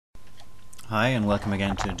Hi and welcome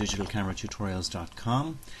again to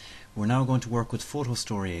digitalcameratutorials.com. We're now going to work with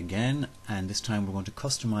PhotoStory again, and this time we're going to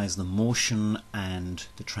customize the motion and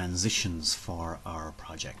the transitions for our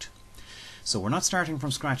project. So we're not starting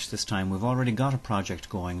from scratch this time. We've already got a project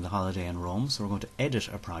going, the holiday in Rome, so we're going to edit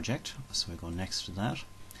a project. So we go next to that,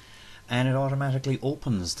 and it automatically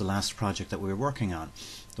opens the last project that we were working on,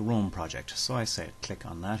 the Rome project. So I say click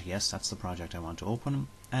on that. Yes, that's the project I want to open,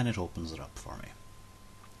 and it opens it up for me.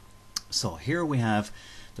 So here we have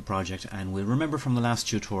the project, and we'll remember from the last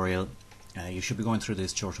tutorial, you should be going through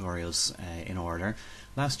these tutorials in order.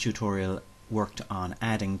 Last tutorial worked on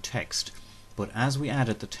adding text, but as we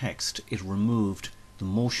added the text it removed the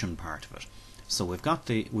motion part of it. So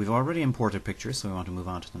we've already imported pictures, so we want to move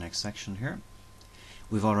on to the next section here.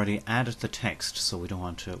 We've already added the text, so we don't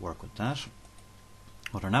want to work with that.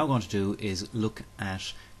 What we're now going to do is look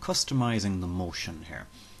at customizing the motion here.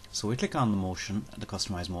 So we click on the motion, the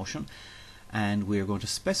customize motion, and we're going to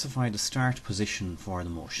specify the start position for the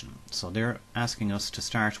motion. So they're asking us to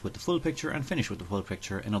start with the full picture and finish with the full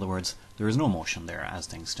picture. In other words, there is no motion there as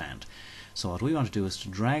things stand. So what we want to do is to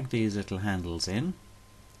drag these little handles in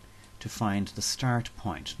to find the start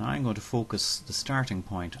point. Now I'm going to focus the starting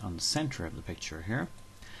point on the center of the picture here,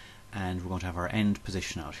 and we're going to have our end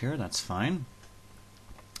position out here. That's fine.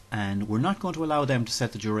 And we're not going to allow them to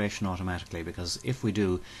set the duration automatically, because if we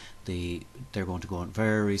do, they're going to go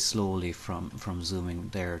very slowly from zooming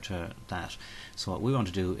there to that. So what we want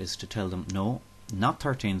to do is to tell them no, not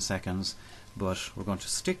 13 seconds, but we're going to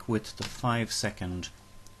stick with the 5-second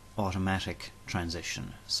automatic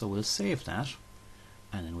transition. So we'll save that,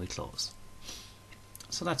 and then we close.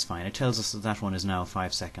 So that's fine. It tells us that that one is now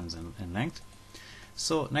 5 seconds in length.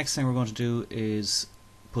 So next thing we're going to do is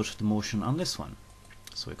put the motion on this one.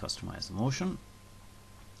 So we customize the motion,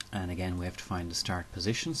 and again we have to find the start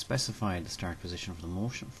position, specify the start position for the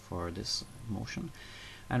motion, for this motion,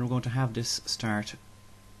 and we're going to have this start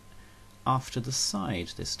off to the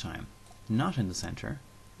side this time, not in the center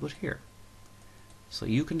but here. So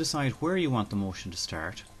you can decide where you want the motion to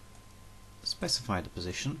start, specify the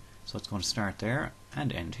position, so it's going to start there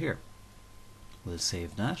and end here. We'll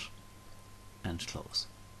save that and close.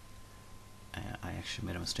 I actually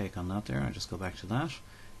made a mistake on that there. I'll just go back to that,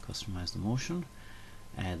 customize the motion.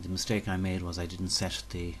 The mistake I made was I didn't set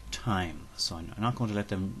the time, so I'm not going to let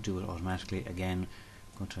them do it automatically. Again,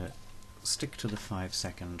 I'm going to stick to the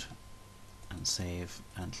 5-second and save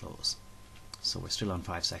and close. So we're still on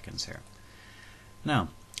 5 seconds here. Now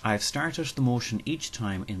I've started the motion each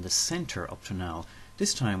time in the center up to now.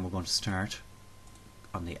 This time we're going to start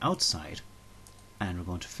on the outside, and we're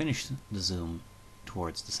going to finish the zoom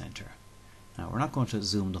towards the center. Now we're not going to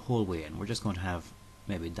zoom the whole way in, we're just going to have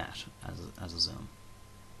maybe that as a zoom.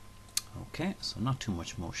 Okay, so not too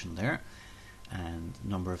much motion there, and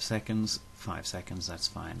number of seconds, 5 seconds, that's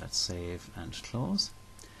fine. Let's save and close,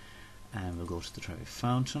 and we'll go to the Trevi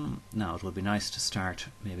Fountain. Now it would be nice to start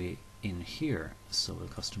maybe in here, so we'll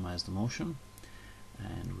customize the motion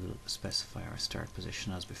and we'll specify our start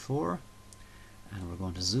position as before, and we're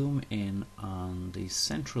going to zoom in on the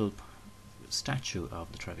central statue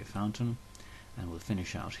of the Trevi Fountain, and we'll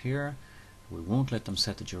finish out here. We won't let them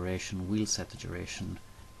set the duration, we'll set the duration.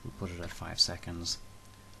 We'll put it at 5 seconds,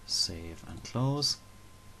 save and close.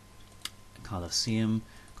 Colosseum,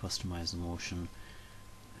 customize the motion,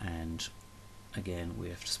 and again we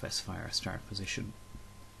have to specify our start position,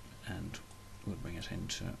 and we'll bring it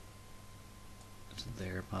into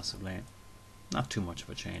there possibly. Not too much of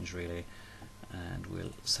a change really, and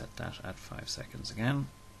we'll set that at 5 seconds again.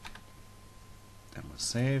 Then we'll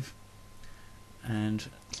save and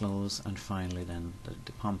close, and finally then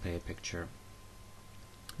the Pompeii picture.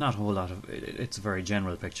 Not a whole lot of it's a very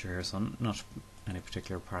general picture here, so not any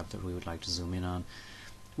particular part that we would like to zoom in on.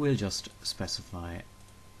 We'll just specify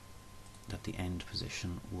that the end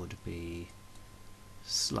position would be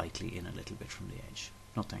slightly in a little bit from the edge.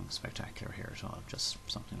 Nothing spectacular here at all, just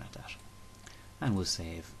something like that. And we'll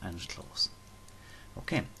save and close.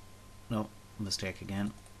 Okay, no, mistake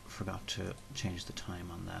again, forgot to change the time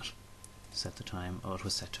on that. Set the time, oh it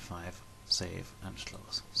was set to 5, save and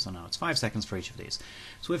close. So now it's 5 seconds for each of these.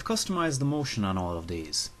 So we've customized the motion on all of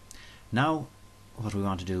these. Now what we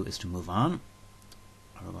want to do is to move on.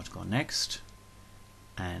 We're going to go next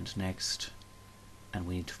and next, and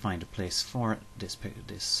we need to find a place for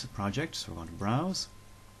this project. So we're going to browse,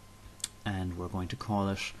 and we're going to call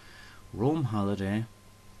it Rome Holiday.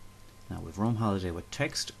 Now with Rome Holiday with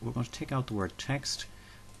text, we're going to take out the word text.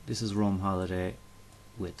 This is Rome Holiday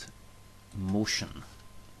with motion,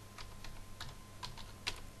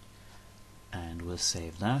 and we'll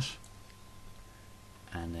save that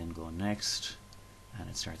and then go next, and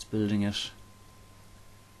it starts building it.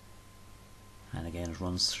 And again, it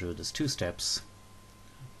runs through, there's 2 steps.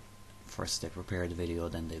 First they prepare the video,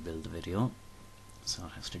 then they build the video. So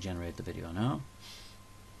it has to generate the video now.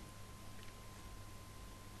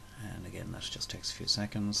 And again, that just takes a few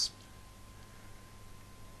seconds.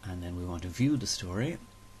 And then we want to view the story,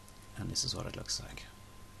 and this is what it looks like.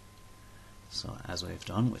 So as we've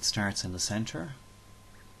done, it starts in the center,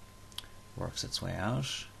 works its way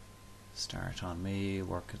out, start on me,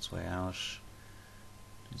 work its way out.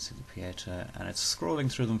 You see the Pieta, and it's scrolling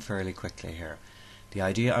through them fairly quickly here. The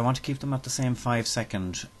idea, I want to keep them at the same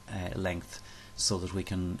 5-second length so that we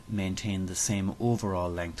can maintain the same overall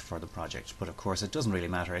length for the project. But of course it doesn't really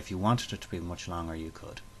matter. If you wanted it to be much longer, you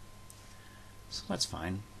could. So that's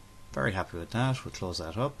fine. Very happy with that. We'll close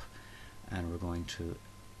that up and we're going to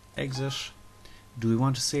exit. Do we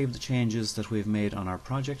want to save the changes that we've made on our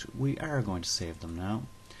project? We are going to save them now.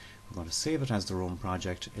 We're going to save it as the Rome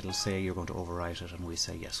project. It'll say you're going to overwrite it, and we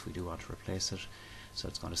say yes, we do want to replace it. So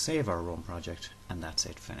it's going to save our Rome project, and that's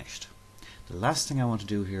it, finished. The last thing I want to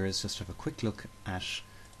do here is just have a quick look at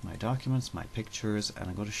my documents, my pictures, and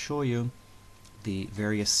I'm going to show you the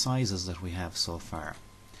various sizes that we have so far.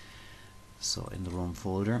 So in the Rome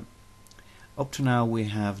folder, up to now we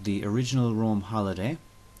have the original Rome holiday,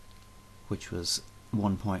 which was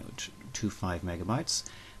 1.25 megabytes.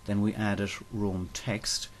 Then we added Rome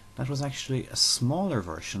text. That was actually a smaller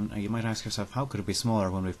version. Now you might ask yourself, how could it be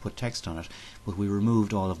smaller when we've put text on it? But we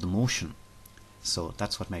removed all of the motion, so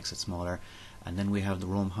that's what makes it smaller. And then we have the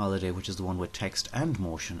Rome holiday, which is the one with text and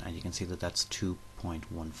motion, and you can see that that's 2.15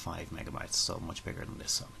 megabytes, so much bigger than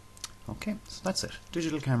this one. Okay, so that's it.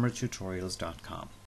 digitalcameratutorials.com.